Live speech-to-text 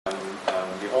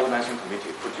organizing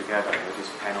committee put together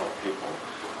this panel of people,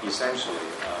 essentially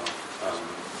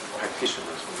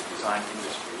practitioners from the design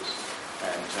industries,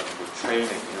 and with training,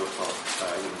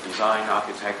 in design,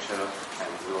 architecture,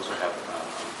 and we also have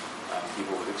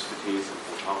people with expertise in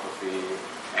photography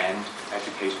and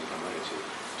education community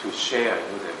to share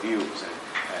their views and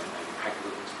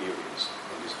practical experience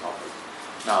on this topic.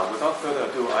 Now, without further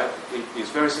ado, it is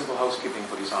very simple housekeeping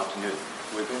for this afternoon.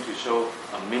 We're going to show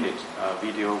a minute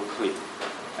video clip,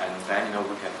 and then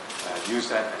we can use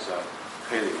that as a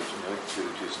prelude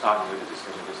to start the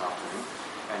discussion this afternoon.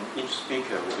 And each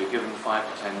speaker will be given 5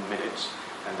 to 10 minutes,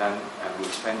 and then we'll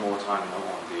spend more time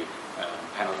on the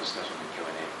panel discussion and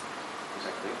Q&A. Is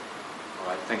that clear? All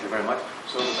right, thank you very much.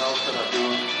 So without further ado,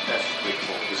 that's quick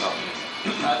for this afternoon.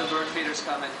 The bird feeder's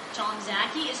coming. Tom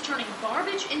Zaki is turning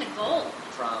garbage into gold.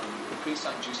 From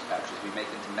Capri-Sun juice pouches we make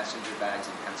into messenger bags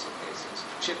and pencil cases,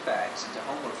 chip bags into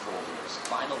homework folders,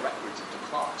 vinyl records into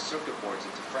clocks, circuit boards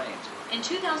into frames. In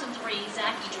 2003,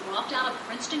 Zaki dropped out of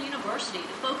Princeton University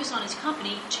to focus on his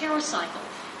company, TerraCycle.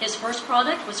 His first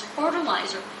product was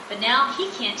fertilizer, but now he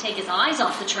can't take his eyes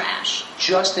off the trash.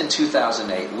 Just in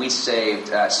 2008, we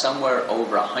saved somewhere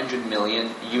over 100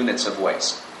 million units of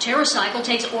waste. TerraCycle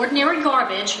takes ordinary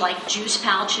garbage like juice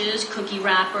pouches, cookie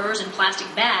wrappers, and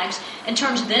plastic bags and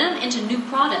turns them into new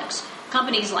products.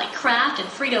 Companies like Kraft and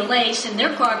Frito-Lay send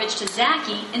their garbage to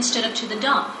Zaki instead of to the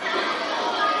dump.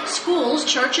 Schools,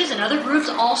 churches, and other groups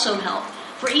also help.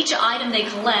 For each item they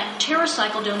collect,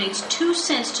 TerraCycle donates 2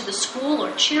 cents to the school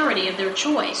or charity of their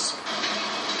choice.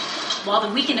 While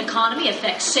the weakened economy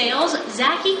affects sales,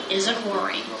 Zaki isn't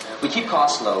worried. We keep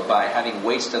costs low by having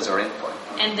waste as our input.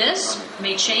 And this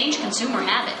may change consumer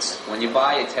habits. When you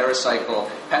buy a TerraCycle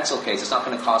pencil case, it's not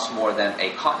going to cost more than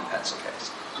a cotton pencil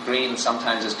case. Green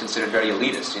sometimes is considered very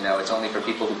elitist. It's only for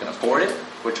people who can afford it.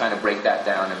 We're trying to break that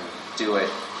down and do it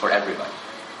for everybody.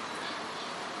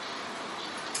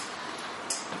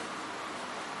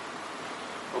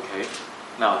 Okay.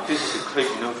 Now, this is a clip,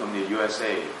 from the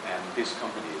USA, and this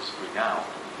company is renowned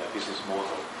in their business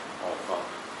model of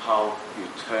how you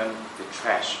turn the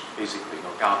trash, basically,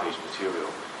 garbage material.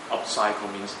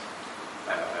 Upcycle means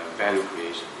value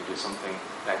creation. It is something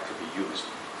that could be used.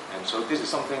 And so this is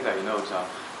something that,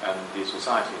 the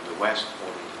society in the West or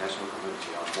the international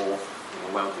community are more,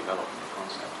 well developed in the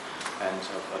concept. And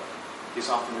but this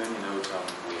afternoon,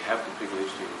 we have the privilege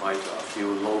to invite a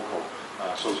few local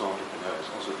social entrepreneurs,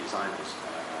 also designers,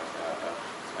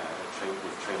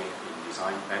 with training in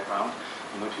design background,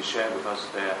 to share with us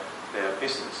their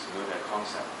business, their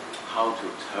concept, how to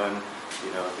turn,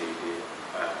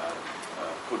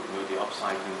 put the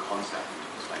upcycling concept into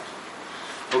perspective.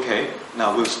 Okay,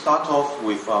 now we'll start off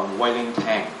with Ling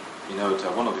Tang,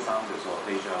 one of the founders of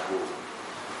Déjà.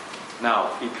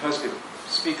 Now, because the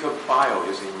speaker bio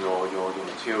is in your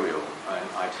material, and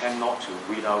I tend not to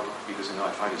read out because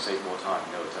I try to save more time,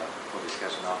 for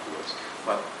discussion afterwards.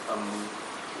 But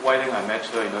Ling, I met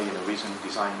her, in a recent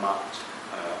design market,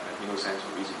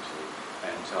 Central recently,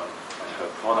 and her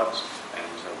products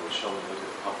were shown to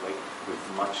the public with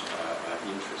much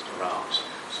interest around.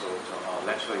 So I'll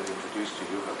let her introduce to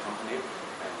you her company,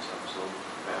 and so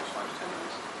perhaps 5 to 10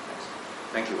 minutes. Thanks.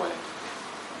 Thank you, Ling.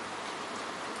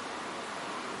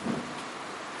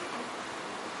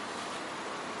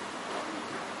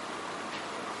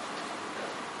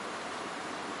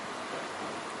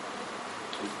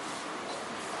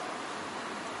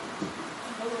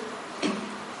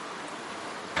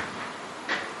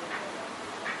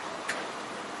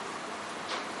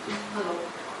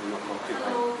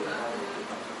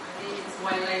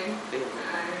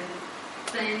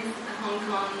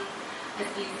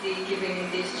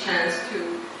 Chance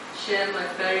to share my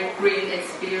very green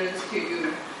experience to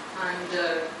you. I'm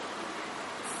the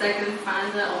second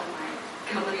founder of my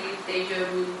company, Déjà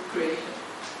Creation.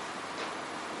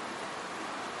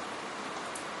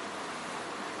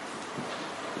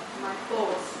 My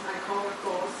boss, my corporate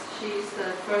boss, she's the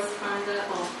first founder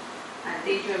of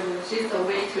Déjà. She's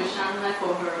away to Shanghai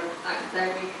for her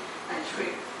academic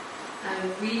trip,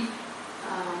 and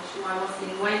I was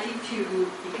invited to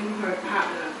become her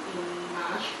partner in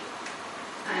March,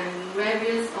 and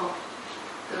various of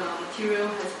the material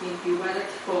has been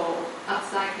developed for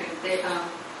upcycling. They are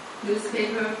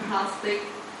newspaper, plastic,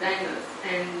 banners,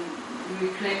 and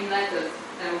reclaimed letters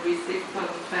that we receive from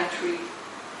factory.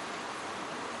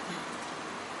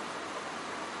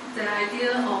 The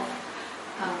idea of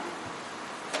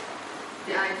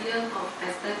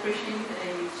establishing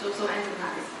a social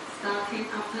enterprise started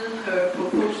after her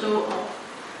proposal of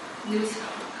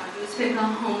newspaper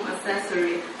home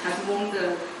accessory has won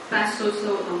the Best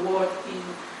Social Award in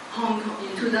Hong Kong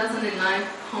in 2009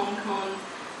 Hong Kong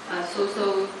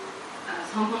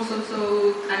Hong Kong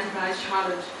Social Enterprise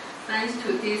Challenge. Thanks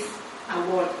to this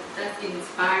award that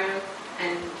inspired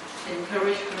and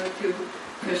encouraged her to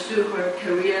pursue her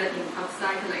career in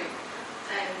upcycling.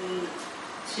 And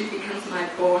she becomes my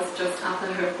boss just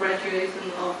after her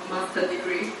graduation of master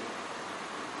degree.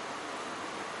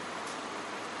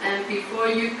 And before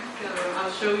you go,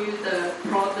 I'll show you the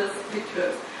product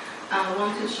pictures. I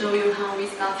want to show you how we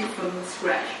started from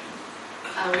scratch.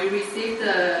 We received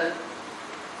the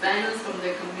banners from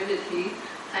the community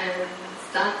and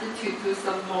started to do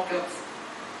some mock-ups.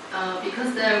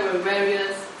 Because there were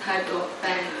various types of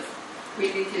banners,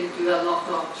 we needed to do a lot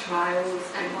of trials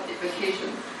and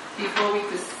modifications before we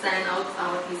could send out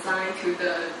our design to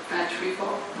the factory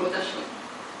for production.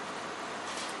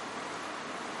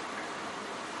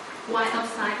 Why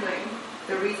upcycling?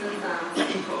 The reasons are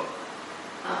simple.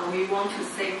 We want to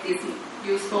save this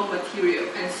useful material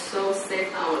and so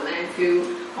save our landfill,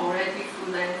 already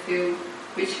full landfill,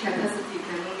 which capacity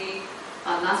can only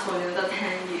last for another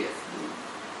 10 years.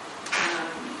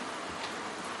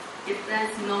 If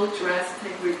there's no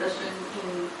drastic reduction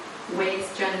in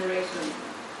waste generation,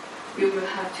 we will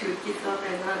have to give up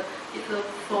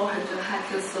 400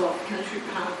 hectares of country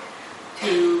park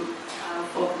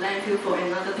for landfill for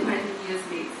another 20 years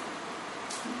lease.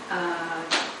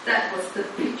 That was the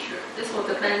picture. This was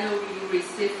the banner we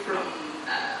received from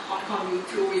Hong Kong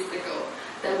 2 weeks ago.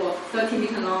 That was 30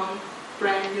 meter long,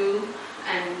 brand new,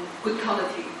 and good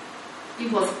quality.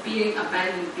 It was being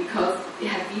abandoned because it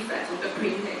had defects on the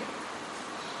printing.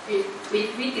 If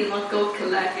we did not go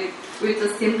collect it, we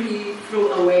just simply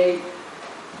threw away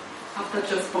after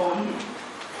just born.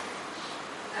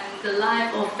 And the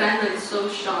life of banner is so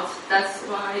short, that's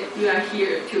why we are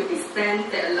here to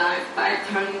extend their life by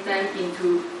turning them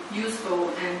into useful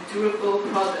and durable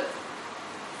products.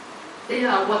 They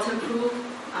are waterproof,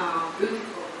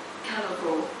 beautiful,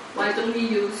 colorful. Why don't we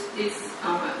use this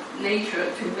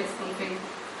nature to make something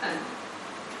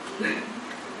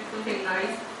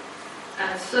nice?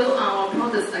 So our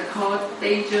products are called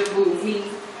Déjà Vu,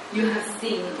 means you have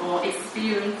seen or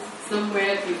experienced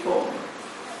somewhere before.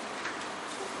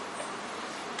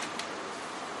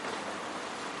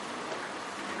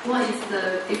 What is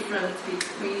the difference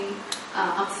between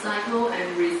upcycle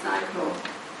and recycle?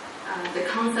 The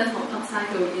concept of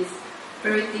upcycle is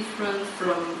very different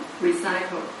from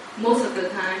recycle. Most of the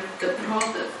time, the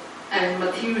product and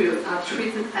materials are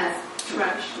treated as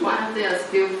trash while they are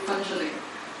still functioning.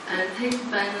 And take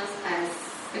banners as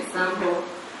example.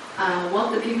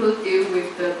 What the people do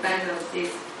with the banners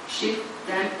is ship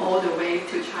them all the way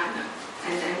to China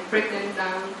and then break them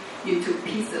down into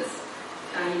pieces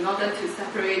in order to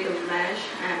separate the mesh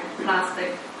and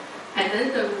plastic. And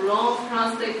then the raw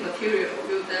plastic material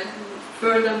will then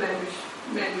further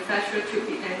manufactured to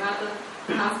be another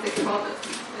plastic product.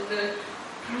 And the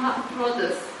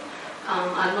products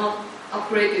are not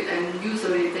upgraded and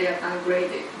usually they are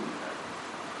downgraded.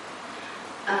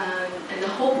 And the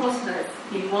whole process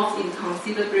involves in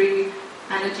considerably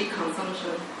energy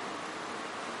consumption.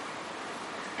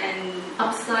 And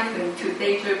upcycling to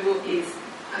Déjà Vu is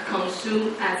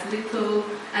consume as little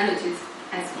energy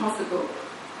as possible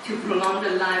to prolong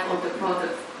the life of the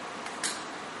product.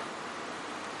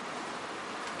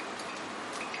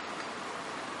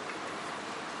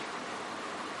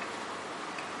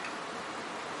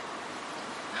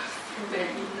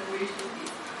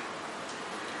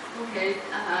 Okay,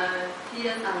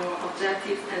 here's our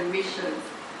objectives and missions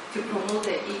to promote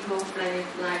the eco-friendly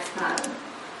lifestyle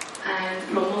and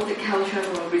promote the culture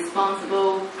of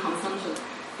responsible consumption,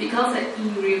 because an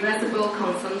irreversible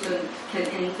consumption can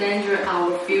endanger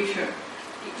our future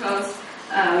because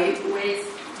it wastes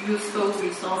useful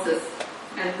resources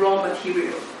and raw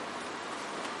materials,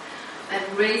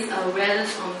 and raise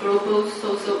awareness on global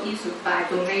social issues by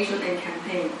donation and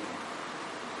campaign,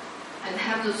 and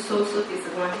help the social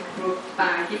disadvantaged group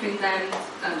by giving them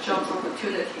job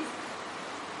opportunities.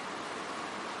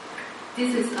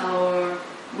 This is our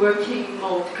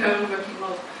current working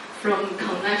mode, from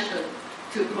collection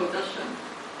to production.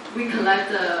 We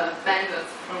collect the banners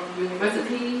from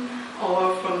university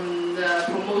or from the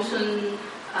promotion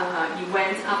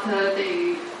event. After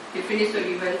they finish the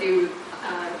event, they will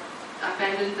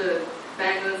abandon the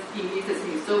banners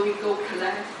immediately. So we go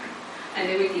collect and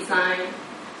then we design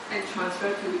and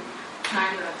transfer to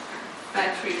China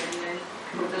factory and then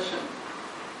production.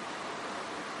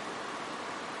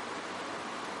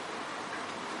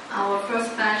 Our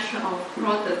first batch of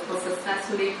products was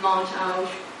successfully launched out,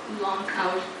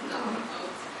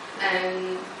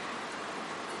 and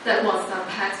that was a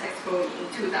PAX Expo in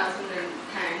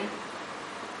 2010.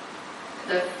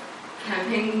 The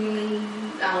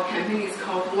campaign our campaign is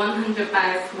called 100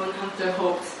 bags, 100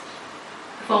 hopes.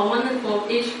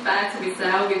 For each bag we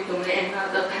sell, we donate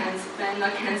another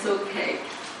pencil case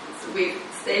with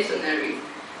stationery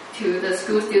to the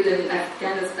school students in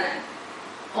Afghanistan.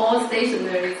 All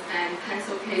stationeries and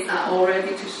pencil cases are all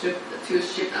ready to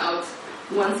ship out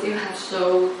once you have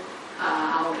sold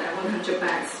our 100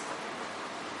 bags.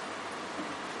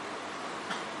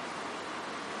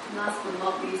 Last but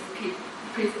not least,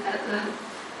 please add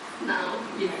now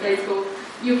in Facebook,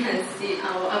 you can see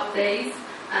our updates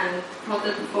and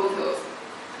product photos.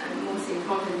 And most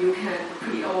important, you can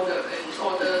pre-order and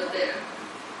order there.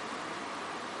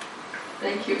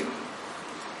 Thank you.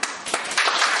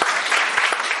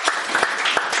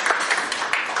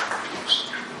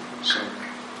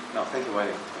 Now, thank you,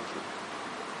 Wei. Thank you.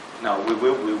 Now, we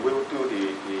will do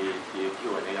the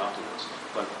Q&A afterwards.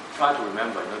 But try to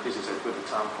remember, this is a good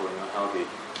example, how the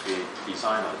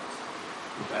designer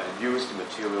used the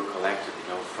material collected,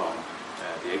 from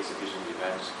the exhibition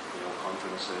events,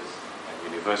 conferences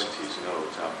and universities,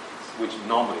 which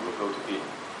normally would go to bin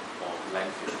or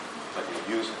landfill, but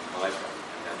they use and collect them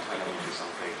and then turn them into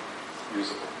something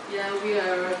usable. Yeah,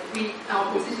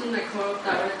 our position like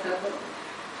director, but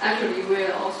actually we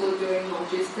are also doing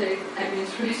logistics,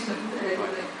 administration,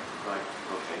 everything. Right.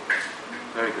 Okay.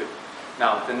 Very good.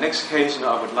 Now, the next case,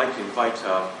 I would like to invite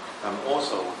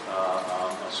also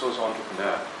a social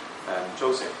entrepreneur,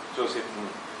 Joseph.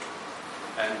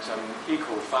 And he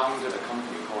co-founded a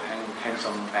company called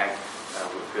Handsome Bag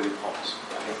with Billy Potts,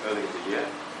 I think early in the year.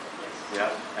 Yeah.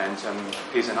 And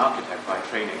he's an architect by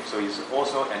training, so he's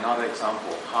also another example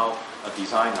of how a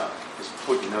designer is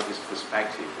put, his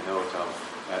perspective,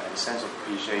 and sense of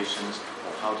appreciation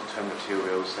of how to turn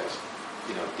materials that's,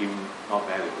 deemed not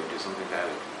valuable into something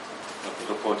valuable. I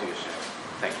look forward to your sharing.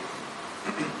 Thank you.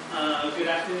 Good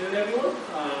afternoon, everyone.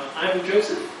 I'm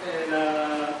Joseph, and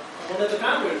I'm one of the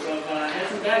founders of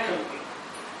Handsome Bag Company.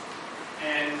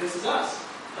 And this is us.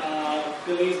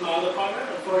 Billy's my other partner.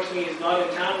 Unfortunately, he's not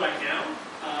in town right now.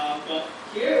 But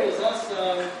here is us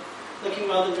looking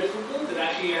rather miserable, but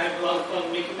actually I have a lot of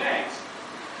fun making bags.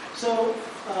 So,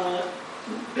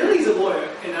 Billy's a lawyer,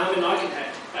 and I'm an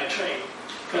architect by trade.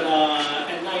 But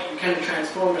at night, we kind of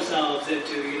transform ourselves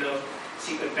into,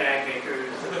 secret bag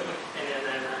makers,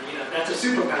 and that's a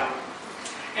superpower.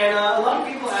 And a lot of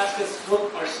people ask us what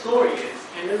our story is,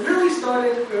 and it really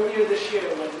started earlier this year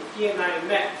when he and I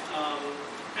met,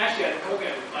 actually at a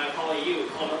program by PolyU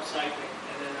called Upcycling,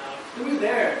 and then through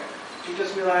there, we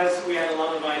just realized we had a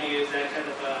lot of ideas that kind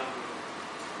of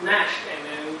matched, and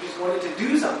then we just wanted to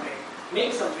do something,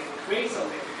 make something, create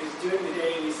something, because during the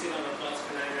day we sit on our butts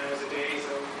for 9 hours a day, so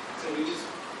we just,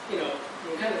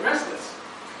 we're kind of restless.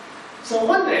 So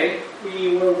one day,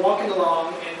 we were walking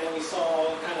along, and then we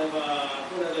saw kind of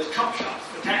one of those chop shops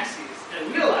for taxis,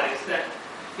 and realized that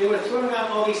they were throwing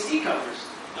out all these seat covers,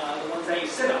 the ones that you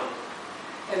sit on.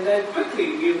 And then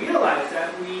quickly, we realized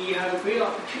that we had a great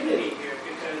opportunity here,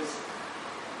 because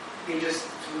they just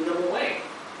threw them away.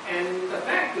 And the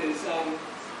fact is,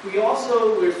 we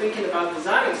also were thinking about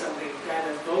designing something that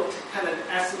evoked kind of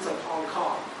the essence of Hong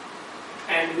Kong.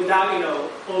 And without,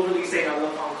 overly saying I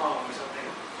love Hong Kong or something.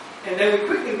 And then we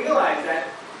quickly realized that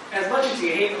as much as you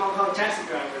hate Hong Kong taxi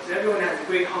drivers, everyone has a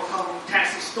great Hong Kong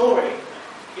taxi story.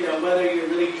 Whether you're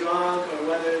really drunk or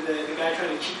whether the guy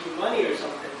trying to cheat you money or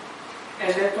something.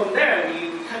 And then from there,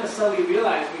 we kind of suddenly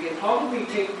realized we can probably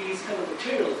take these kind of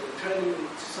materials and turn them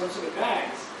into some sort of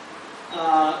bags.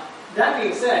 That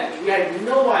being said, we had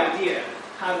no idea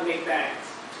how to make bags.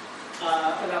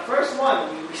 On our first one,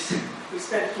 we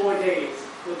spent 4 days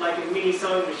with like a mini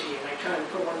sewing machine, like trying to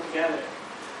put one together.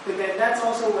 But then that's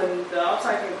also when the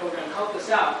upcycling program helped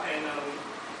us out and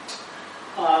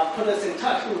put us in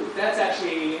touch. That's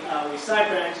actually, we side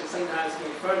branch and sometimes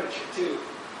make furniture too.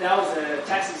 That was a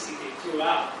taxi seat they threw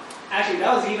out. Actually,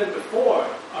 that was even before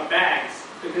our bags,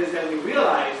 because then we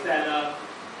realized that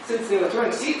since they were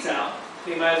throwing seats out,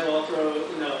 they might as well throw,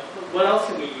 what else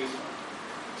can we use them?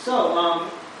 So,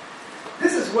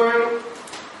 this is where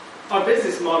our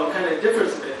business model kind of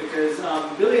differs a bit, because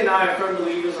Billy and I are firm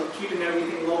believers of keeping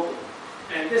everything local.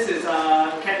 And this is,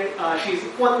 she's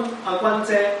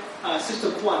Guanze,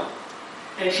 Sister Guan.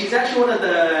 And she's actually one of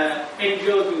the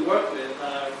NGOs we work with,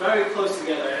 very close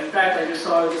together. In fact, I just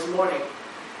saw her this morning.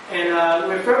 And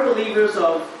we're firm believers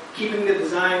of keeping the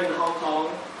design in Hong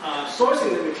Kong,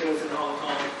 sourcing the materials in Hong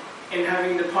Kong, and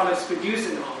having the products produced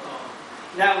in Hong Kong.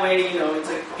 That way, it's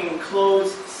an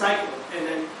enclosed cycle. And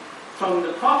then from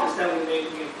the profits that we make,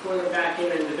 we can pour them back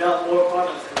in and develop more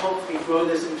products and hopefully grow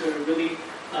this into a really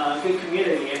good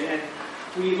community. And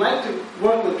we like to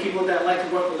work with people that like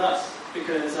to work with us.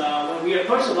 because when we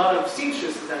approached a lot of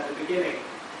seamstresses at the beginning,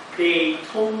 they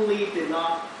totally did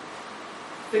not.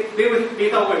 They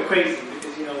thought we were crazy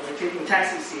because we're taking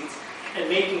taxi seats and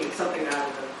making something out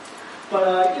of them.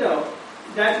 But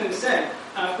that being said,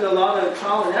 after a lot of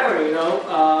trial and error,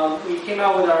 we came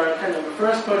out with our kind of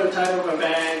first prototype of our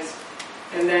bags,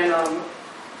 and then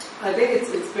I think it's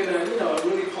been a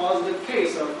really positive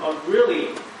case of really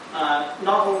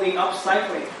not only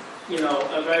upcycling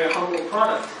a very humble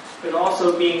product, but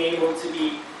also being able to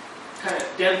be kind of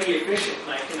deadly efficient.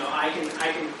 Like I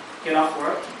can get off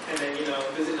work and then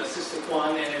visit a sister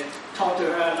Kwan and then talk to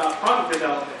her about product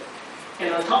development.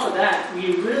 And on top of that,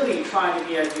 we really try to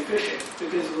be as efficient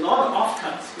because with all the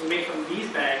offcuts we make from these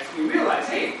bags, we realize,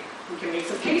 hey, we can make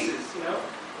some cases.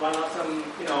 Why not some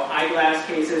eyeglass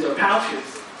cases or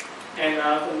pouches? And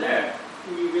from there,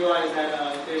 we realize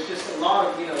that there's just a lot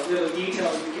of little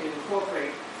details we can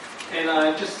incorporate, and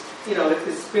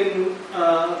it's been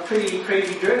a pretty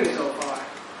crazy journey so far.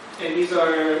 And these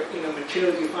are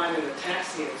materials you find in the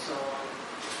taxi and so on.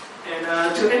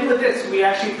 And to end with this, we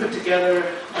actually put together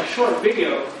a short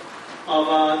video of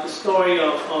the story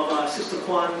of Sister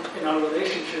Kwan and our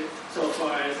relationship so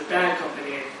far as a bag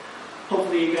company. And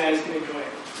hopefully you guys can enjoy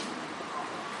it.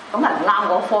 咁係唔啱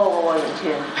我科嘅喎，完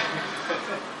全。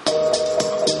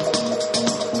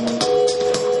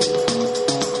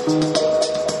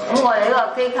咁我哋呢個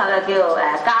機構就叫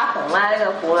家逢啦，呢個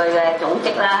婦女嘅組織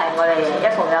啦，係我哋一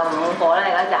共有5個咧，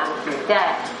而家暫時即係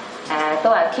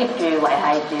都係 keep 住維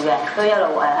係住嘅，都一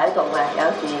路喺度嘅。有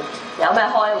時有咩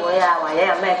開會啊，或者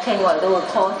有咩傾，我哋都會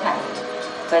call 齊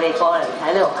佢哋過嚟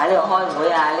喺呢度開會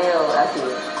啊，呢度有時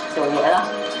做嘢咯。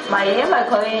唔係，因為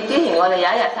佢之前我哋有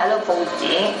一日睇到報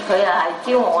紙，佢又係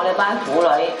招我哋班婦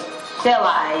女，即係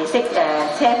話係識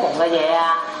車縫嘅嘢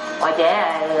啊，或者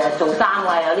做衫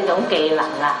啊，有呢種技能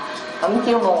啊，咁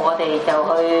招募我哋就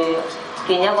去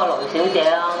見一個盧小姐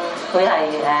咯，佢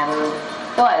係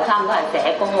都係差唔多係社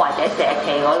工或者社企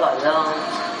嗰類咯，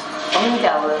咁就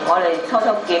我哋初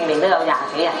見面都有20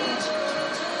幾人，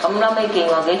咁後尾見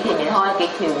過幾次面，開幾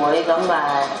次會，咁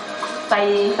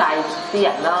低晒啲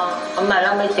人咯，咁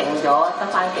後尾剩咗得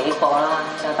翻幾個啦，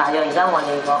就大約而家我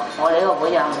哋呢個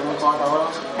會有5個到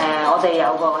咯。我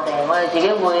哋自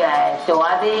己會做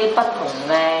一啲不同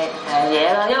嘅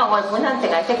嘢咯，因為我哋本身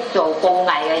淨係識做布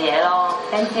藝嘅嘢咯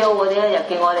 ，NGO 嗰啲咧又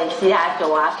叫我哋試下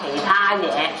做下其他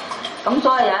嘢，咁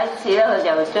所以有一次咧佢就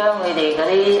將佢哋嗰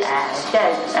啲即係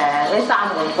啲衫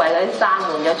換季嗰啲衫換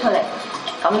咗出嚟。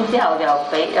咁之後就攞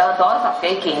咗10幾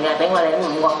件嘅俾我哋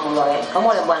5個婦女，咁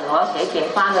我哋每人攞咗幾件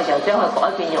翻去就將佢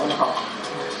改變用途。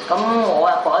咁我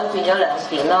改變咗2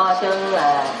件咯，將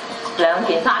2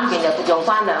件3件就用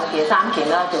翻2件3件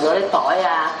啦，做咗啲袋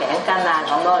啊、頸巾啊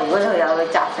咁咯。如果佢有去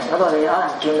集成嗰度，你可能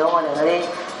見到我哋嗰啲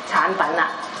產品啦。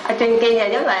最近就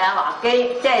因為阿華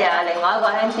基，即係又係另外一個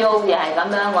NGO 又係咁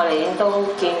樣，我哋已經都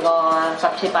見過10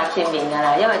次8次面㗎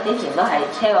啦。因為之前都係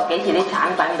車過幾次啲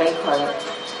產品俾佢。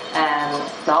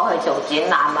攞去做展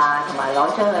覽啊，同埋攞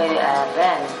出去俾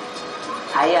人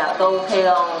睇啊，都 OK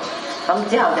咯。咁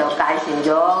之後就介紹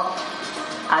咗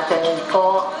阿俊哥，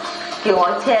叫我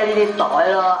車呢啲袋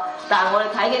咯。但係我哋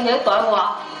睇見嗰啲袋，我話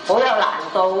好有難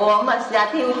度喎，咁試下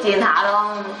挑戰下咯。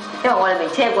因為我哋未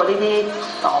車過呢啲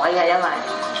袋嘅，因為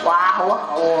哇好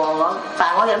厚喎咁。但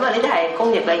係我哋因為呢啲係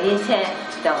工業嘅衣車，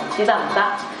就唔知得唔得，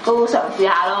都嘗試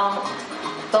下咯，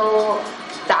都。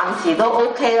暫時都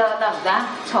OK 咯，得唔得？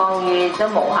創意都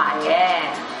無限嘅，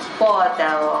不過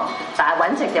但係揾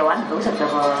食就揾唔到食㗎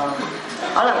噃。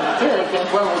可能唔知佢哋政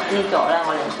府有冇資助啦，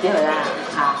我哋唔知佢啦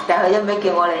嚇。就係佢一味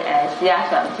叫我哋試下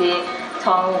嘗試創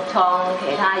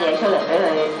其他嘢出嚟俾佢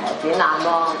展覽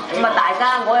咯。咁啊，大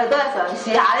家我哋都係嘗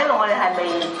試下，因為我哋係未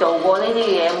做過呢啲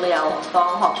嘢，咁又當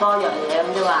學多樣嘢咁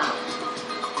啫嘛。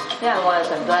因為我哋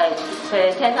純粹係佢哋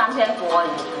車衫車褲，我完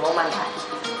全冇問題。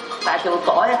但係做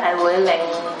袋係會另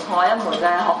外一門嘅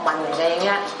學問嚟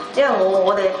嘅，因為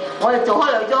我哋做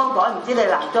開女裝袋，唔知你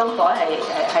男裝袋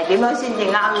係點樣先至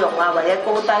啱用啊，或者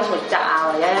高低闊窄啊，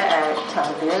或者長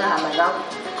短啊，係咪咁？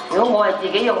如果我係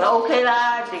自己用就 OK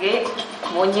啦，自己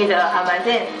滿意就係咪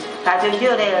先？但係最主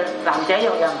要你男仔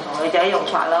用又唔同女仔用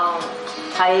法咯，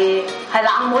係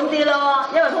冷門啲咯，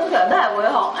因為通常都係會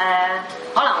學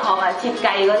可能學設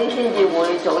計嗰啲先至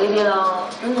會做呢啲咯。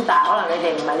但係可能你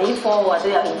哋唔係呢科喎，都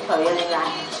有興趣嘅點解？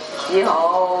只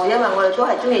好，因為我哋都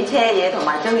係中意車嘢，同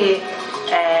埋中意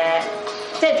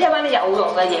即係車翻啲有用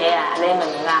嘅嘢啊！你明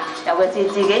唔明啊？尤其是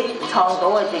自己創到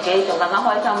嘅，自己仲更加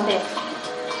開心添。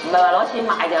唔係話攞錢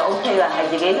買就 OK 啦，係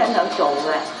自己親手做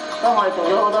嘅。所以我哋做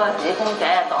咗好多時啲公仔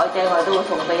啊、袋仔，我哋都會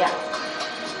送俾人，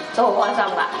都好開心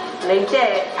㗎。你即係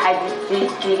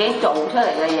自己做出嚟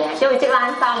嘅嘢，即係織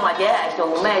冷衫或者係做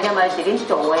咩啫嘛，自己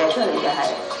做嘅嘢出嚟就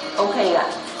係 OK 㗎。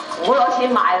唔好攞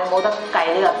錢買，冇得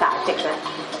計呢個價值嘅。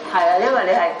係啊，因為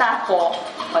你係得貨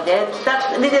或者得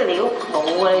呢啲料冇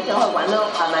嘅，你先可以揾咯，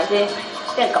係咪先？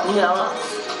即係咁樣咯，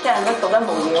即係乜獨一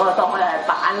無二，我就當佢係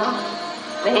板咯。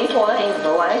你起貨都起唔到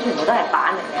啊！啲全部都係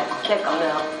板嚟嘅，即係咁樣。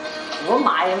如果買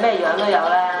咩樣都有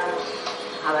啦，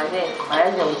係咪先？或者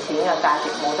用錢嘅價值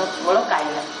冇得計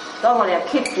嘅，所以我哋就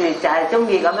keep 住就係中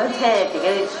意咁樣車自己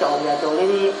做，又做呢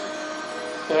啲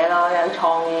嘢咯，有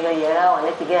創意嘅嘢啦，或者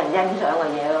自己人欣賞嘅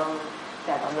嘢咯，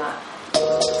就係咁啦。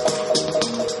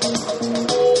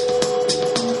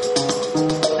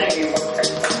Thank you.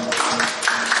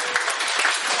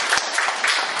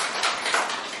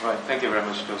 Right, thank you very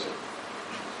much, Joseph.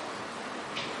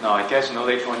 Now, I guess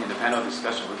later on in the panel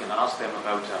discussion, we can ask them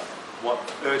about what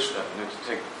urged them to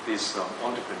take this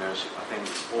entrepreneurship. I think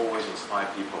it's always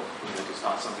inspired people to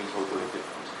start something totally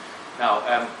different. Now,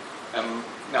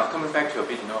 coming back to a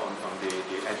bit on the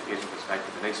education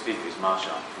perspective, the next speaker is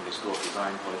Marsha from the School of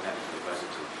Design, Polytechnic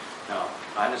University. Now,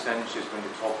 I understand she's going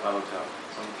to talk about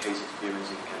some case experience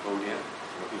in Cambodia,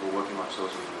 people working on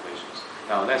social innovations.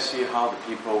 Now, let's see how the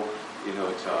people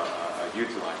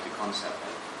utilize the concept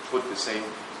and put the same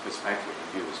perspective and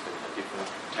views in a different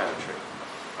territory.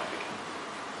 Right.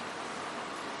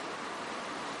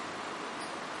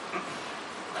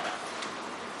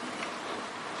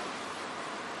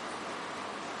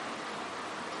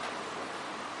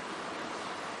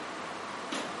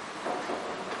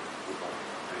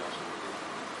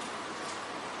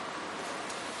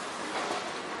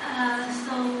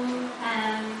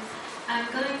 I'm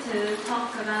going to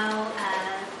talk about,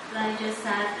 like I just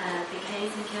said, the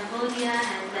case in Cambodia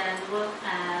and then what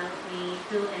we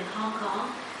do in Hong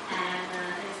Kong. And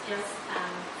it's just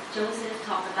Joseph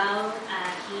talked about,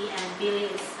 he and Billy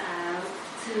is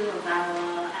two of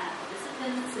our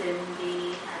participants in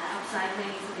the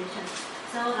upcycling exhibition.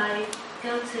 So I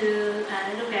go to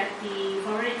look at the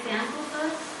foreign example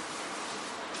first.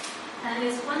 And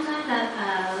it's one time that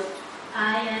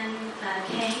I and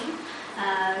Kane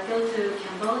go to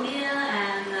Cambodia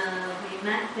and we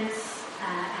met this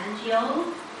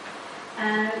NGO.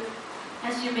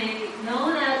 As you may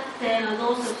know that there are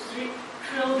lots of street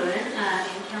children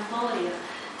in Cambodia.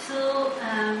 So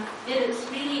it is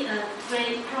really a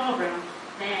great problem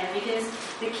there because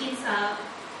the kids are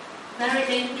very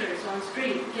dangerous on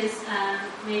street because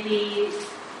maybe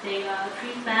they are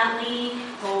treated badly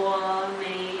or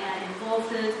may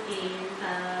involved in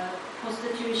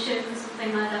prostitution,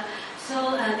 something like that.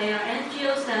 So there are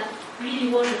NGOs that really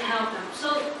want to help them. So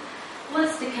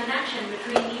what's the connection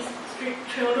between these street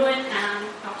children and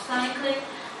upcycling?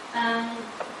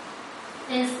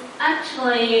 Is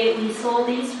actually we saw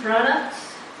these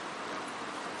products,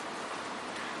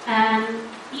 and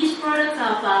these products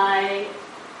are by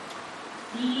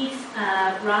these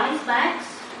rice bags.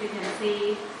 You can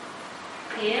see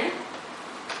here,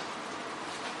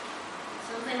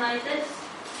 something like this.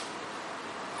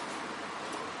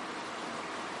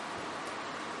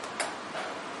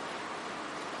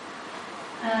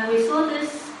 We saw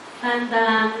this, and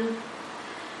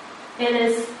it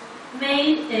is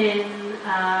made in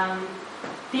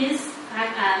this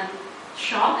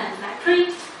shop and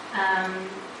factory.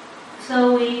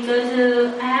 So we go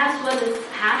to ask what is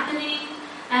happening,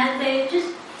 and they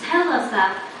just tell us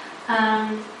that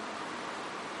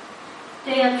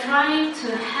they are trying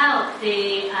to help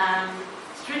the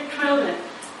street children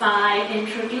by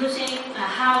introducing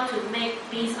how to make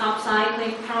these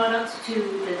upcycling products to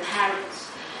the parents.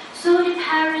 So the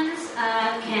parents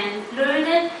can learn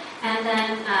it, and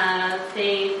then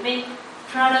they make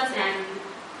products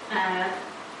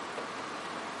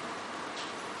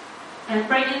and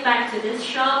bring it back to this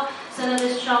shop, so that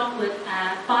this shop would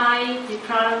buy the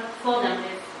product for them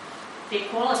if the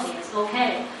quality is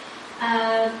okay.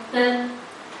 Then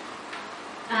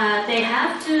they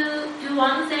have to do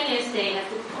one thing is they have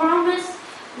to promise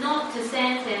not to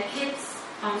send their kids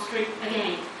on the street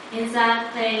again. Is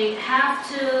that they have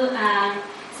to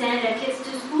send their kids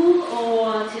to school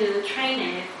or to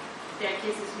training if their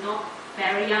kids is not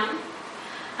very young.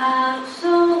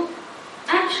 So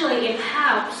actually it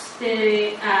helps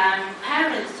the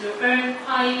parents to earn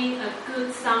quite a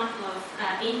good sum of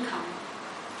income.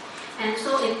 And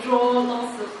so it draws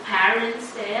lots of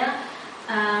parents there.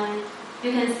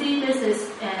 You can see this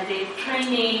is the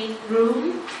training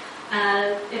room.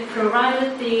 It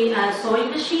provided the sewing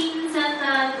machines, and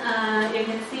then you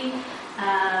can see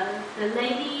the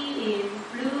lady in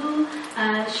blue.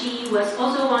 She was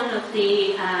also one of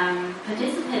the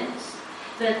participants.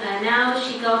 but now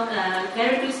she got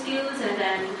very good skills, and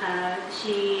then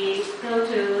she go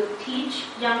to teach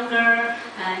younger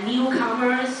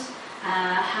newcomers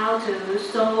how to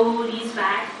sew these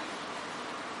bags.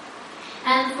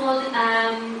 And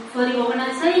for the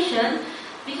organization,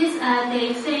 because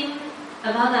they think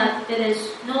about that it is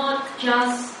not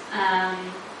just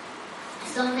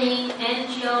something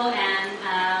NGO and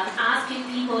asking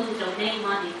people to donate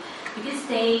money, because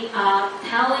they are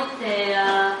telling their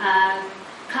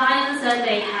clients that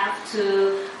they have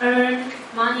to earn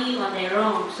money on their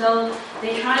own. So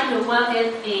they try to work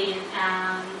it in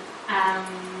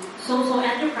social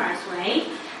enterprise way.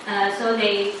 So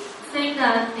they think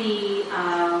that the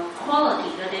quality,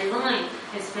 the design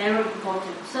is very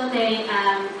important. So they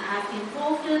have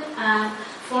involved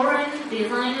foreign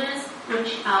designers,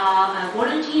 which are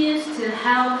volunteers, to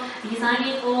help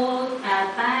designing all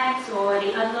bags or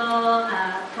the other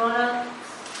products.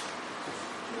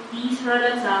 These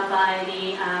products are by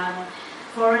the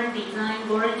foreign design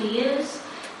volunteers.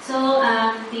 So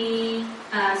the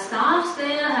staffs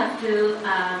there have to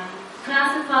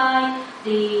classify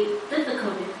the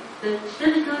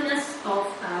difficultness of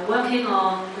working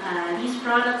on these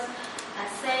products.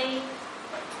 Say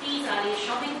these are the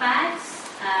shopping bags.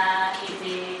 In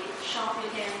the shop you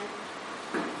can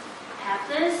have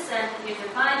this, and you can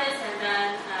buy this, and then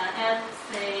add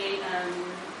say a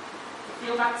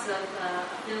few bucks of a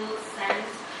few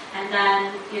cents, and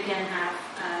then you can have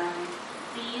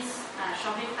these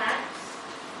shopping bags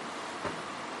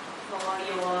for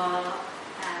your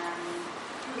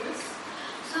goods.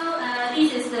 So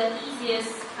this is the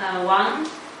easiest one,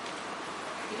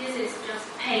 because it's just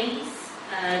paste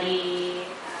the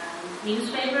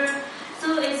newspaper.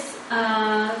 So it's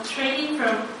training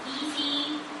from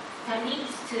easy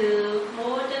techniques to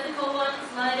more difficult ones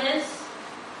like this.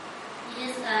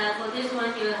 Because for this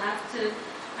one you have to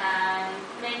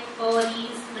make all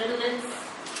these little bits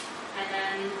and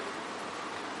then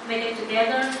make it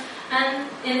together. And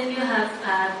if you have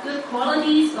good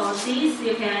qualities on these,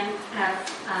 you can have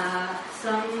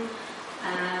some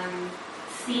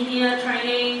senior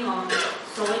training on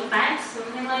sewing bags,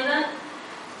 something like that.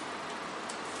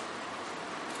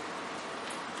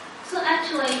 So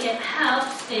actually it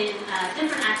helps in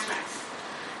different aspects.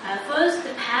 First,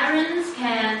 the parents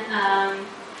can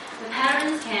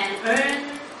earn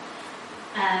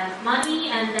money,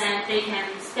 and then they can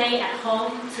stay at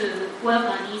home to work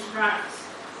on these products.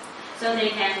 So they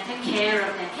can take care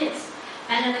of their kids.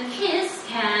 And then the kids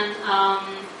can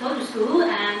go to school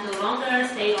and no longer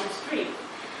stay on the street.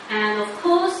 And of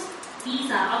course,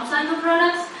 these are upcycled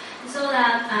products, so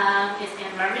that it's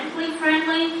environmentally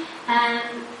friendly.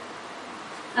 And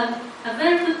a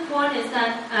very good point is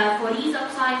that for these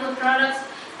upcycled products,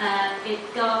 it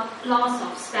got lots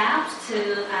of steps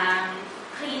to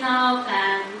clean up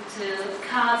and to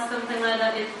cut, something like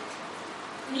that. It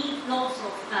needs lots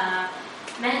of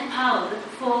manpower.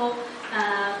 For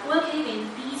working in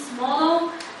these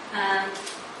models,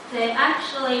 they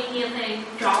actually giving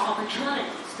job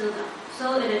opportunities to them.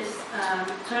 So it is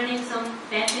turning some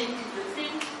bad things to good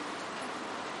things.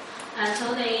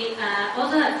 So they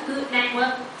also have good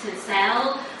network to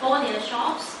sell. All their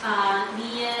shops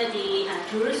near the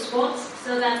tourist spots,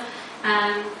 so that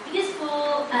because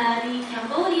for the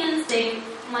Cambodians, they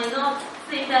might not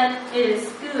think that it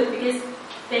is good, because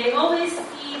they always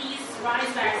see these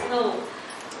rice bags. Oh,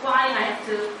 why I have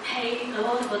to pay a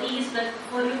lot for these? But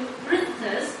for the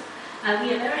visitors,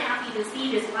 we are very happy to see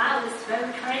this. Wow, this is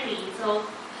very trendy. So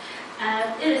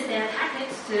it is their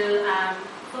tactics to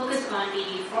focus on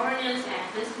the foreigners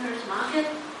and visitors market.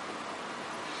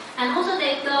 And also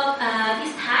they got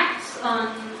these tags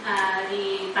on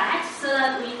the bags, so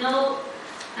that we know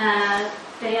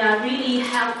they are really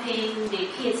helping the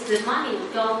kids. The money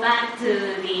will go back to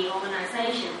the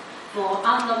organization for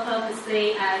other purposes.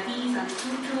 These are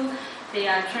tutu. They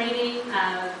are training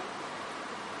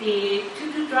the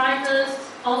tutu drivers,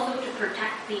 also to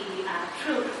protect the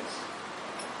children.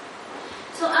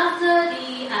 So after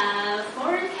the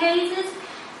foreign cases,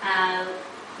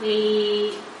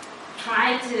 we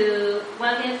try to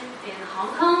work it in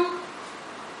Hong Kong.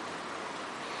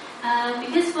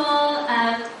 Because for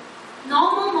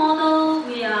normal model,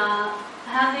 we are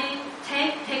having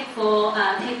take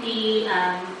the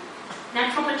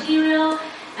natural material,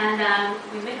 and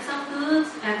we make some goods,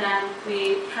 and then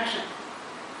we pressure.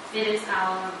 It is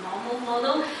our normal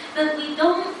model, but we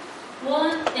don't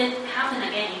want it to happen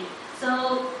again.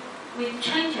 So we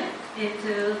change it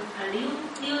into a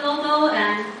new logo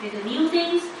and into new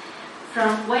things.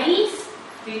 From waste,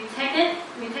 we take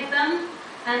them,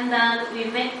 and then we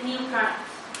make new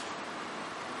products.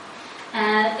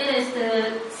 It is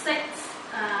the 6th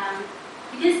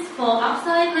because for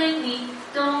upcycling, we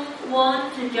don't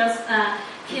want to just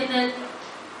keep it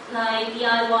like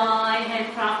DIY,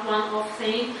 handcraft, one-off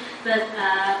thing, but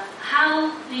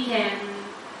how we can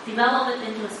develop it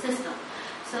into a system.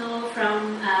 So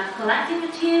from collecting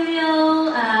material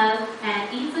and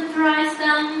inventorize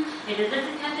them into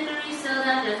different categories so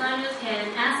that designers can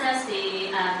access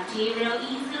the material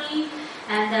easily,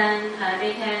 and then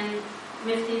they can,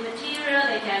 with the material,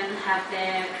 they can have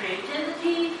their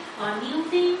creativity on new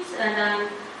things, and then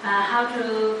how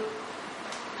to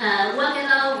work it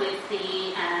out with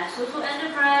the social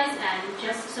enterprise. And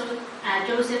just so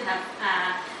Joseph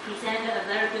have presented a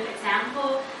very good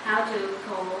example how to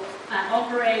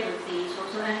cooperate with the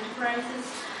social enterprises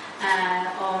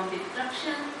on the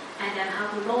production, and then how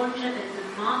to launch it into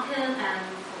the market and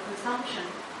for consumption.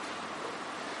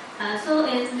 So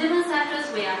in different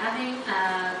sectors, we are having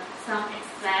some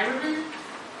experiments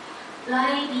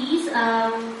like these.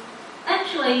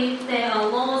 Actually, there are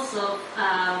lots of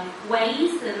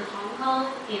ways in Hong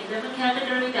Kong in different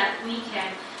categories that we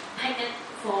can pick it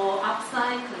for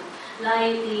upcycling,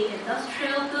 like the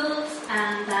industrial goods,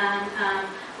 and then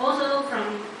also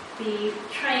from the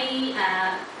trade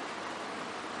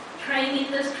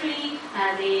industry,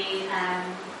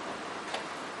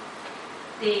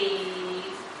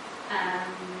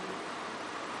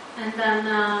 and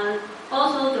then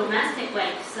also domestic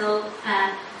waste. So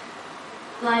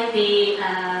like the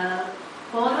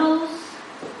bottles,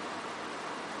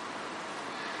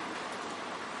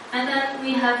 and then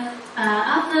we have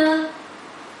after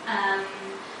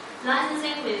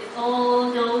licensing with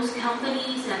all those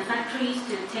companies and factories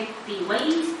to take the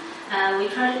waste, we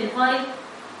try to invite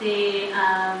the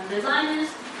designers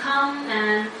to come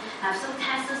and have some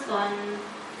tests on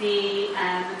the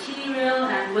material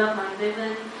and work on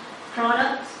different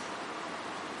products.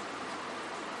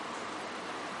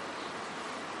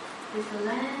 With the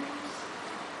lamps,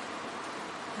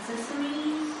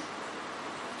 accessories,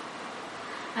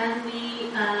 and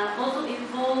we also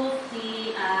involve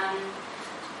the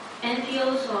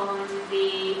NGOs on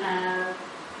the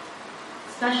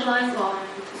specialized on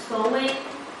sewing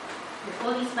with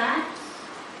all these bags.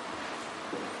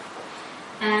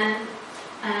 And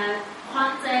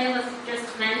Huang Zhe was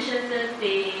just mentioned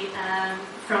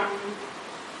from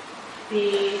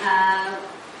the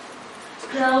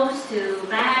clothes to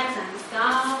bags and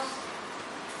scarves.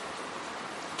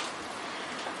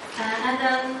 And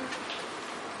then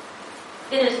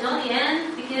it is not the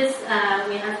end, because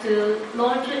we have to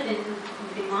launch it in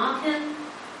the market.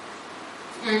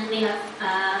 And we have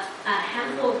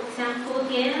a sample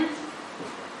here.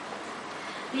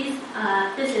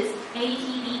 This is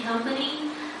ATV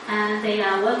company, and they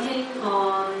are working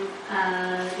on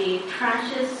the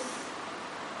trashes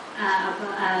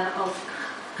of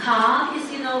car, because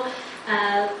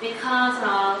the cars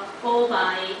are all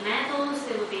by metals,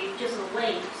 it would be just a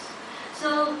waste.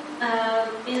 So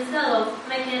instead of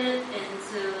making it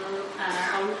into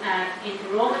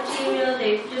raw material,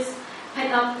 they just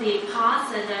pick up the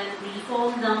parts and then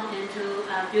reform them into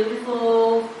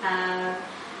beautiful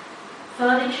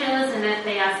furniture, and then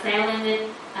they are selling it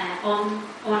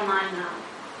online now.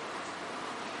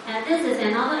 And this is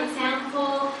another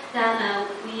example that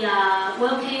we are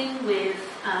working with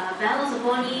Bella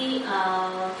Savoni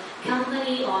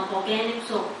company on organic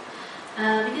soap,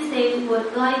 because they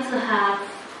would like to have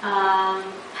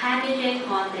packaging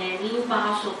on their new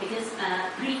bar soap, because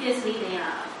previously they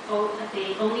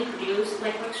only produce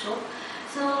liquid soap.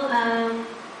 So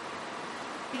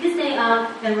because they are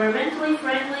environmentally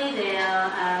friendly, they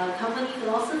are company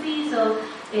philosophy, so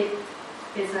it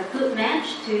is a good match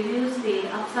to use the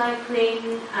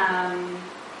upcycling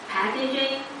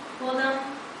packaging for them.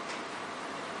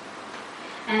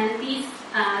 And these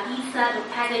set of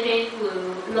packaging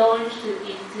will launch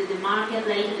into the market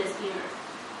later this year.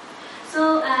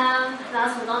 So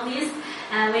last but not least,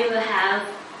 we will have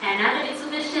another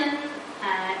exhibition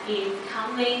in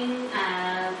coming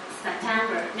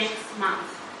September next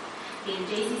month in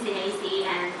JCCAC,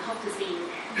 and hope to see you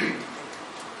there.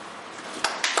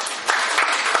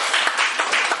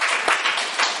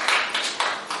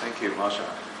 Thank you, Marsha.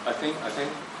 I think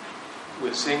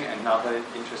we're seeing another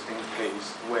interesting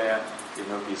case where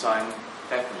design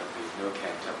definitely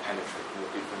can penetrate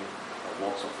different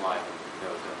walks of life and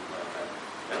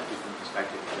different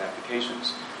perspectives and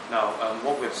applications. Now,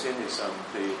 what we've seen is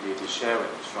the sharing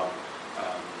from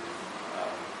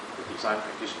the design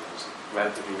practitioners,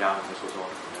 relatively young, and also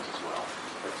entrepreneurs as well.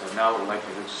 But now we'd like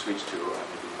to switch to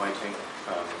inviting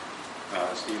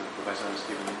Professor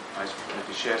Stephen Aishman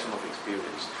to share some of the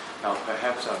experience. Now,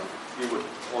 perhaps you would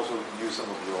also use some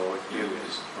of your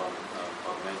experience from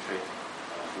mentoring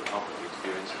photography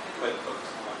experience. But focus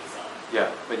on design.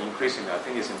 Yeah, but increasingly, I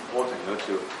think it's important,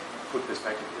 to put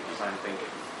perspective in design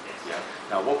thinking. Yeah.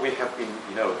 Now, what we have been,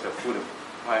 through the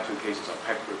prior two cases of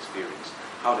practical experience,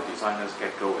 how the designers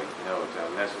get going,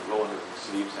 let's roll under the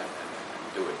sleeves and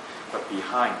do it. But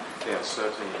behind, there are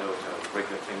certain, the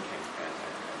regular thinking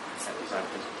and design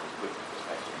principles with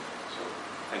perspective. So,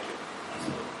 thank you.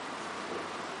 Absolutely.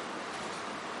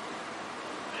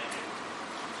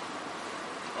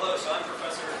 Hello, so I'm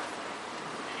Professor.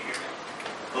 Can you hear me?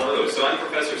 Hello, so I'm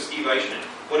Professor Steve Aishman.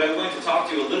 What I'm going to talk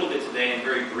to you a little bit today and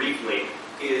very briefly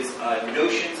is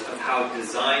notions of how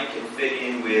design can fit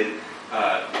in with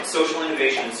social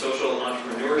innovation and social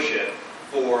entrepreneurship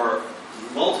for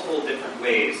multiple different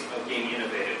ways of being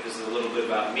innovative. This is a little bit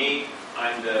about me.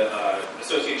 I'm the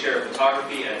Associate Chair of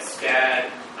Photography at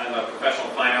SCAD. I'm a professional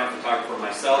fine art photographer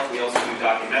myself. We also do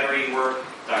documentary work,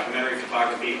 documentary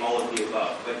photography, all of the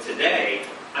above. But today,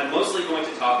 I'm mostly going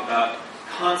to talk about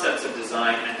concepts of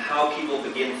design and how people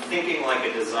begin thinking like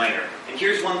a designer. And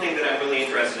here's one thing that I'm really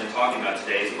interested in talking about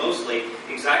today is mostly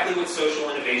exactly what social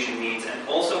innovation means and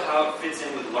also how it fits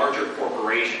in with larger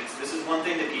corporations. This is one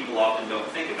thing that people often don't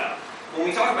think about. When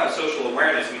we talk about social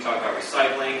awareness, we talk about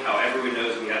recycling, how everyone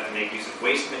knows we have to make use of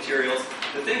waste materials.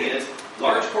 The thing is,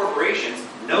 large corporations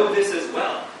know this as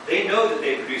well. They know that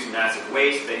they produce massive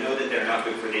waste, they know that they're not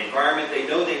good for the environment, they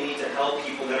know they need to help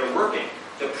people that are working.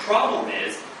 The problem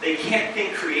is, they can't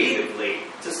think creatively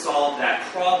to solve that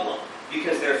problem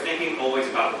because they're thinking always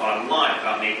about the bottom line,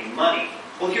 about making money.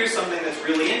 Well, here's something that's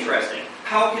really interesting.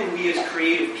 How can we as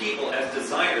creative people, as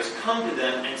designers, come to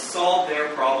them and solve their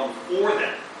problem for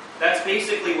them? That's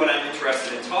basically what I'm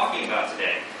interested in talking about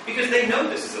today. Because they know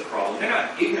this is a problem. They're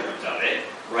not ignorant of it,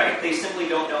 right? They simply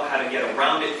don't know how to get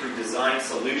around it through design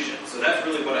solutions. So that's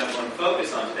really what I'm going to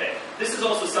focus on today. This is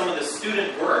also some of the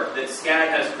student work that SCAD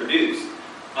has produced.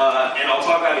 And I'll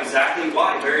talk about exactly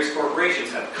why various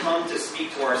corporations have come to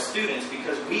speak to our students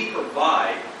because we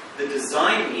provide the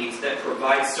design needs that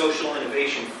provide social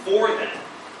innovation for them.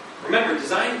 Remember,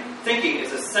 design thinking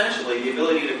is essentially the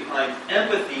ability to combine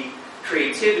empathy,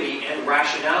 creativity, and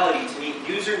rationality to meet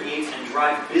user needs and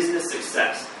drive business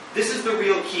success. This is the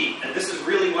real key, and this is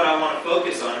really what I want to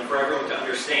focus on and for everyone to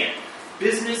understand.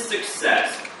 Business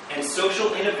success and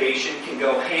social innovation can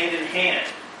go hand in hand.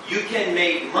 You can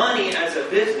make money as a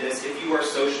business if you are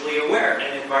socially aware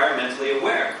and environmentally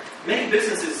aware. Many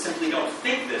businesses simply don't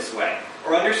think this way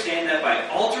or understand that by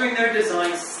altering their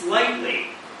design slightly,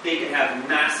 they can have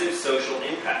massive social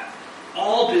impact.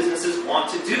 All businesses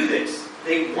want to do this.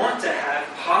 They want to have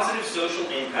positive social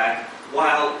impact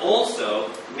while also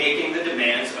making the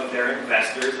demands of their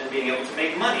investors and being able to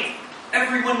make money.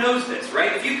 Everyone knows this,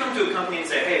 right? If you come to a company and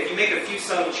say, hey, if you make a few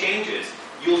subtle changes,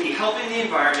 you'll be helping the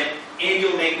environment and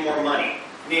you'll make more money.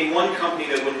 Name one company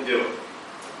that wouldn't do it.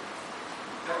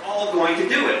 They're all going to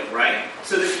do it, right?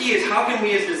 So the key is how can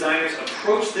we as designers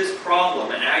approach this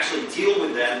problem and actually deal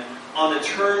with them on the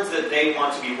terms that they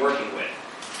want to be working with.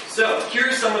 So here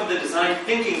are some of the design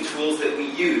thinking tools that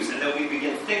we use and that we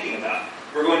begin thinking about.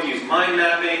 We're going to use mind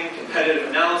mapping, competitive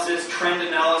analysis, trend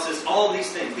analysis, all of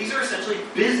these things. These are essentially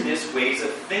business ways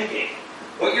of thinking.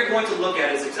 What you're going to look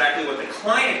at is exactly what the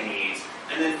client needs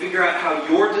and then figure out how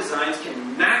your designs can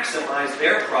maximize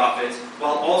their profits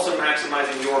while also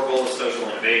maximizing your goal of social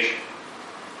innovation.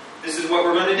 This is what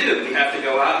we're going to do. We have to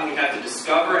go out and we have to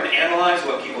discover and analyze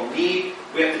what people need.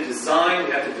 We have to design,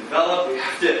 we have to develop, we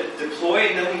have to deploy,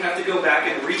 and then we have to go back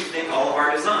and rethink all of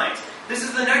our designs. This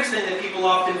is the next thing that people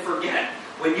often forget.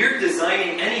 When you're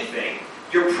designing anything,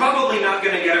 you're probably not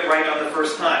going to get it right on the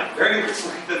first time. Very much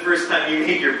like the first time you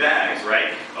made your bags,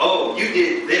 right? Oh, you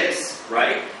did this,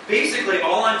 right? Basically,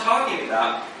 all I'm talking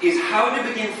about is how to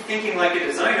begin thinking like a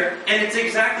designer, and it's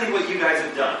exactly what you guys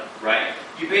have done, right?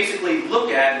 You basically look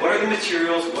at what are the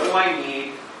materials, what do I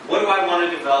need, what do I want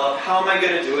to develop, how am I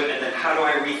going to do it, and then how do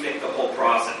I rethink the whole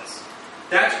process.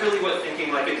 That's really what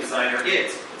thinking like a designer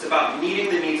is. It's about meeting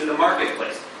the needs of the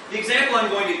marketplace. The example I'm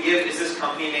going to give is this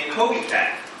company named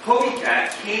HKSEC.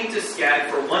 HKSEC came to SCAD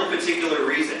for one particular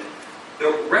reason.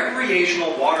 The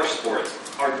recreational water sports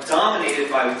are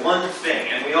dominated by one thing,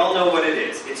 and we all know what it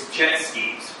is. It's jet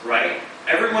skis, right?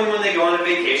 Everyone, when they go on a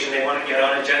vacation, they want to get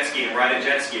on a jet ski and ride a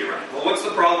jet ski around. Well, what's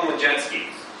the problem with jet skis?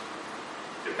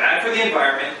 They're bad for the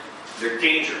environment, they're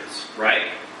dangerous, right?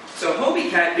 So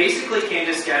HKSEC basically came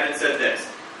to SCAD and said this.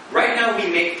 Right now we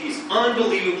make these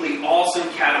unbelievably awesome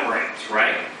catamarans,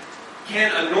 right?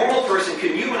 Can a normal person,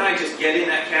 can you and I just get in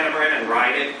that catamaran and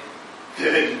ride it?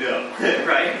 No,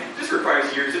 right? This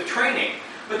requires years of training.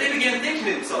 But they began thinking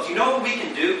to themselves, you know what we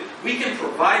can do? We can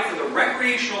provide for the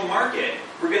recreational market,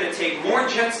 we're going to take more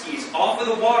jet skis off of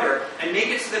the water and make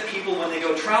it so that people, when they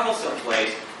go travel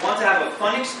someplace, want to have a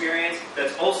fun experience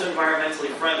that's also environmentally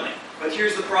friendly. But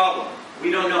here's the problem. We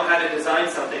don't know how to design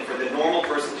something for the normal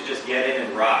person to just get in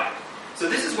and ride. So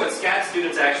this is what SCAD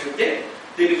students actually did.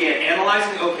 They began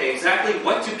analyzing, okay, exactly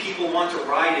what do people want to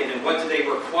ride in and what do they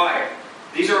require?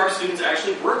 These are our students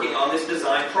actually working on this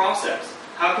design process.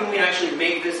 How can we actually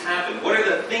make this happen? What are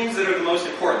the things that are the most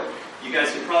important? You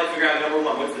guys can probably figure out number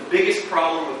one. What's the biggest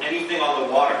problem with anything on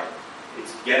the water?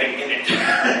 It's getting in it,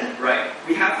 right?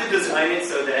 We have to design it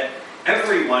so that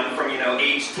everyone from,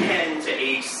 age 10 to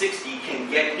age 60 can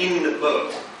get in the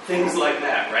boat. Things like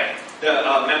that, right? The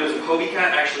members of HobbyCAD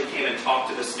actually came and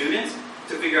talked to the students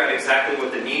to figure out exactly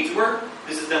what the needs were.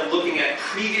 This is them looking at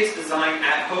previous design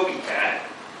at HobbyCAD.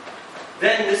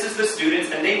 Then this is the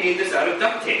students, and they made this out of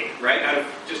duct tape, right? Out of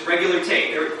just regular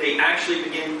tape. They actually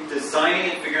begin designing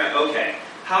and figuring out, okay,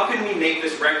 how can we make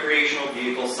this recreational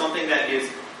vehicle something that is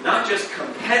not just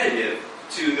competitive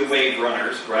to the wave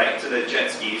runners, right, to the jet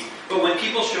skis, but when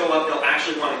people show up, they'll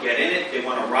actually want to get in it, they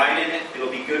want to ride in it, it'll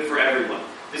be good for everyone.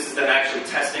 This is them actually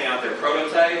testing out their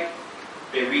prototype.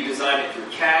 They redesign it through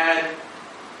CAD.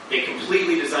 They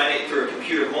completely design it through a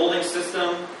computer molding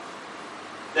system.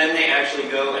 Then they actually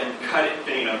go and cut it,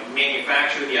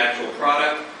 manufacture the actual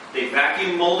product. They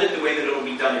vacuum mold it the way that it will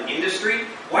be done in industry.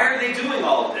 Why are they doing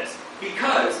all of this?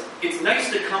 Because it's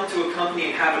nice to come to a company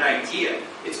and have an idea.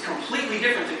 It's completely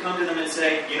different to come to them and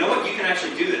say, you know what, you can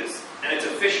actually do this, and it's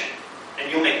efficient,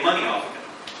 and you'll make money off of it.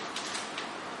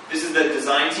 This is the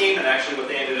design team and actually what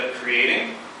they ended up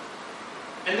creating.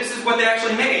 And this is what they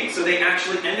actually made. So they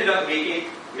actually ended up making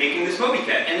this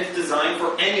HobbyCAD, and it's designed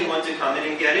for anyone to come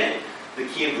in and get in. The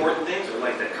key important things are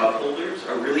like the cup holders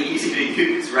are really easy to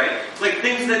use, right? Like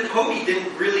things that Hobby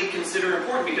didn't really consider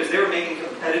important because they were making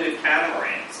competitive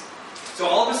catamarans. So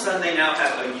all of a sudden they now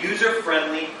have a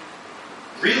user-friendly,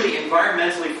 really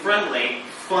environmentally friendly,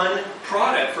 fun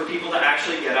product for people to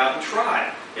actually get out and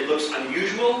try. It looks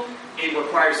unusual. It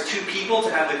requires two people to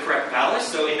have the correct ballast,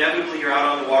 so inevitably you're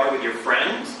out on the water with your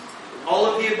friends. All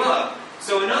of the above.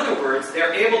 So in other words,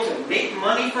 they're able to make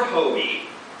money for Hobby.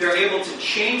 They're able to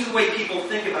change the way people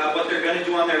think about what they're going to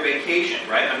do on their vacation,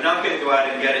 right? I'm not going to go out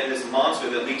and get in this monster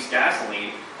that leaks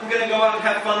gasoline. I'm going to go out and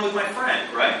have fun with my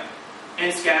friend, right?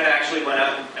 And SCAD actually went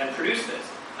out and produced this.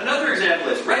 Another example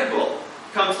is Red Bull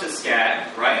comes to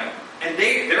SCAD, right? And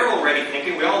they're already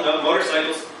thinking, we all know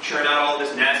motorcycles churn out all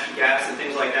this nasty gas and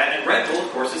things like that, and Red Bull,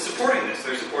 of course, is supporting this.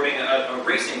 They're supporting a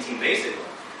racing team, basically.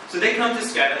 So they come to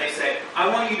SCAD and they say, I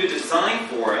want you to design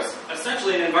for us,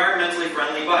 essentially an environmentally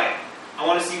friendly bike. I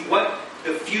want to see what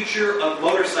the future of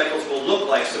motorcycles will look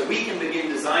like so we can begin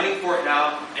designing for it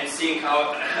now and seeing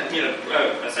how,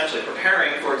 essentially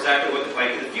preparing for exactly what the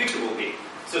bike in the future will be.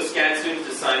 So SCAD students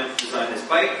design this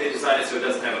bike. They design it so it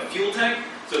doesn't have a fuel tank,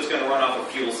 so it's going to run off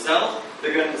a fuel cell.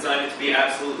 They're going to design it to be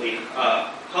absolutely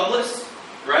hubless,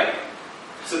 right?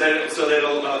 So that this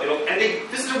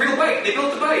is a real bike. They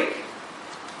built the bike.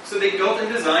 So they built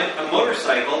and designed a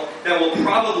motorcycle that will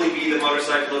probably be the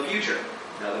motorcycle of the future.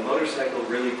 Now the motorcycle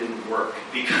really didn't work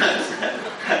because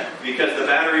the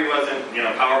battery wasn't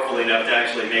powerful enough to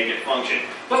actually make it function.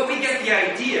 But we get the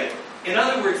idea. In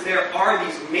other words, there are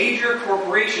these major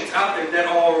corporations out there that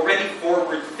are already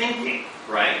forward thinking,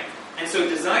 right? And so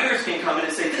designers can come in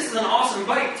and say, this is an awesome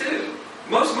bike too.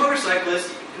 Most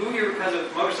motorcyclists, who here has a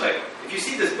motorcycle? If you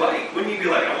see this bike, wouldn't you be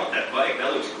like, I want that bike,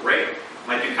 that looks great.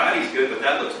 My Ducati's good, but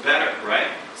that looks better, right?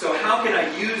 So how can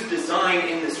I use design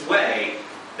in this way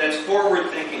that's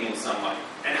forward-thinking in some way?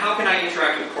 And how can I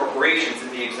interact with corporations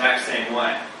in the exact same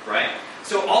way, right?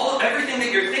 So everything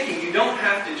that you're thinking, you don't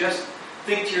have to just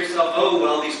think to yourself, oh,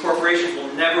 well, these corporations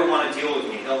will never want to deal with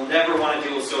me. They'll never want to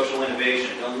deal with social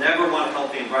innovation. They'll never want to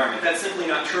help the environment. That's simply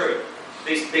not true.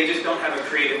 They just don't have a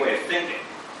creative way of thinking.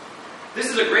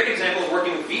 This is a great example of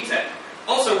working with VTech.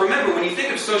 Also, remember, when you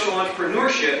think of social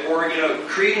entrepreneurship or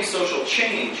creating social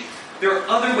change, there are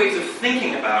other ways of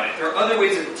thinking about it. There are other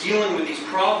ways of dealing with these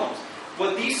problems.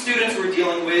 What these students were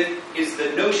dealing with is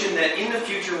the notion that in the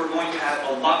future we're going to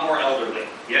have a lot more elderly.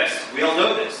 Yes, we all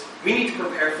know this. We need to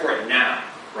prepare for it now,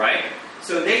 right?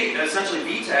 So they, essentially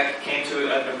VTech, came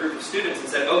to a group of students and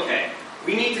said, okay,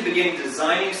 we need to begin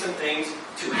designing some things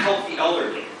to help the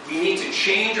elderly. We need to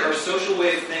change our social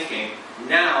way of thinking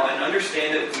now and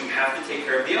understand that we have to take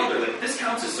care of the elderly. This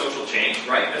counts as social change,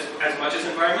 right? As much as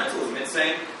environmentalism. It's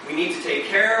saying we need to take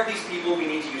care of these people, we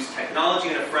need to use technology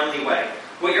in a friendly way.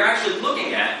 What you're actually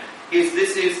looking at is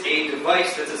this is a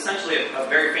device that's essentially a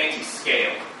very fancy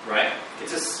scale, right?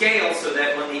 It's a scale so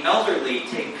that when the elderly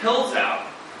take pills out,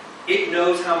 it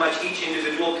knows how much each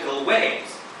individual pill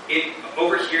weighs.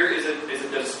 Over here is a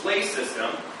display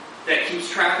system that keeps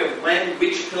track of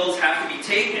which pills have to be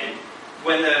taken.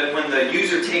 When the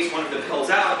user takes one of the pills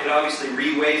out, it obviously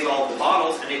reweighs all the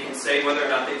bottles, and it can say whether or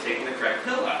not they've taken the correct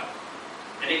pill out.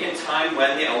 And it can time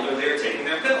when the elderly are taking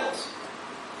their pills.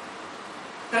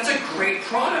 That's a great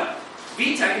product.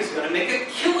 VTech is going to make a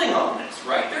killing on this,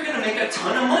 right? They're going to make a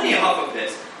ton of money off of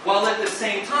this, while at the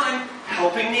same time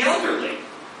helping the elderly.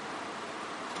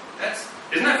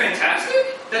 Isn't that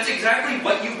fantastic? That's exactly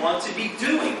what you want to be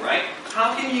doing, right?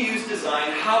 How can you use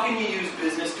design, how can you use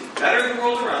business to better the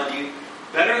world around you,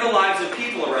 better the lives of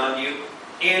people around you,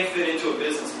 and fit into a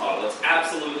business model? It's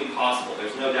absolutely possible.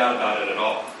 There's no doubt about it at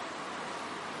all.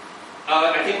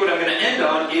 I think what I'm going to end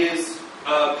on is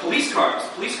police cars.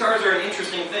 Police cars are an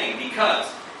interesting thing because,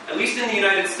 at least in the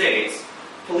United States,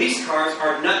 police cars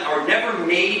are never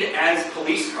made as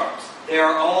police cars. They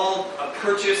are all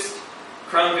purchased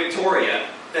Crown Victoria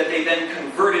that they then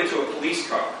convert into a police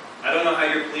car. I don't know how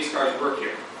your police cars work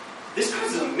here. This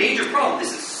causes a major problem.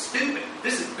 This is stupid.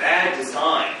 This is bad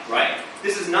design, right?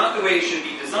 This is not the way it should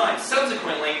be designed.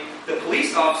 Subsequently, the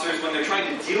police officers, when they're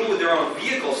trying to deal with their own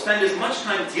vehicle, spend as much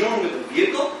time dealing with the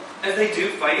vehicle as they do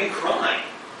fighting crime.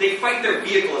 They fight their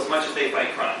vehicle as much as they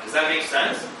fight crime. Does that make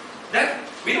sense?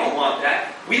 We don't want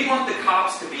that. We want the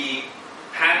cops to be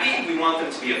happy. We want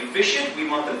them to be efficient. We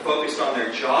want them focused on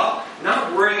their job,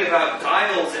 not worrying about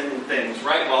dials and things,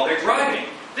 right, while they're driving.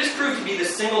 This proved to be the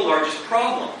single largest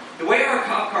problem. The way our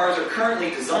cop cars are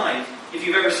currently designed, if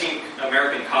you've ever seen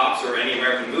American Cops or any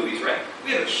American movies, right?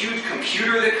 We have a huge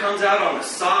computer that comes out on the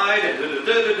side, and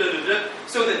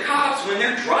so the cops, when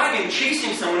they're driving,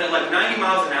 chasing someone at like 90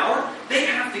 miles an hour, they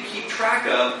have to keep track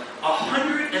of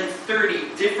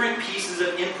 130 different pieces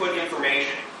of input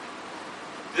information.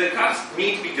 Do the cops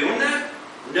need to be doing that?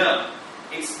 No.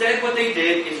 Instead, what they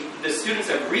did is the students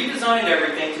have redesigned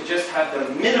everything to just have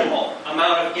the minimal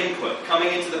amount of input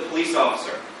coming into the police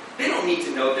officer. They don't need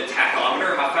to know the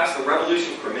tachometer, how fast the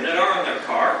revolutions per minute are on their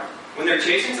car. When they're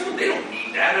chasing someone, they don't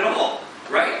need that at all,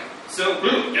 right? So,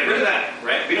 boom, get rid of that,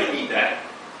 right? We don't need that.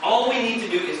 All we need to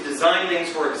do is design things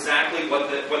for exactly what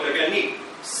they're going to need.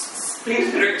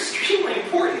 Things that are extremely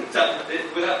important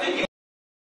without thinking.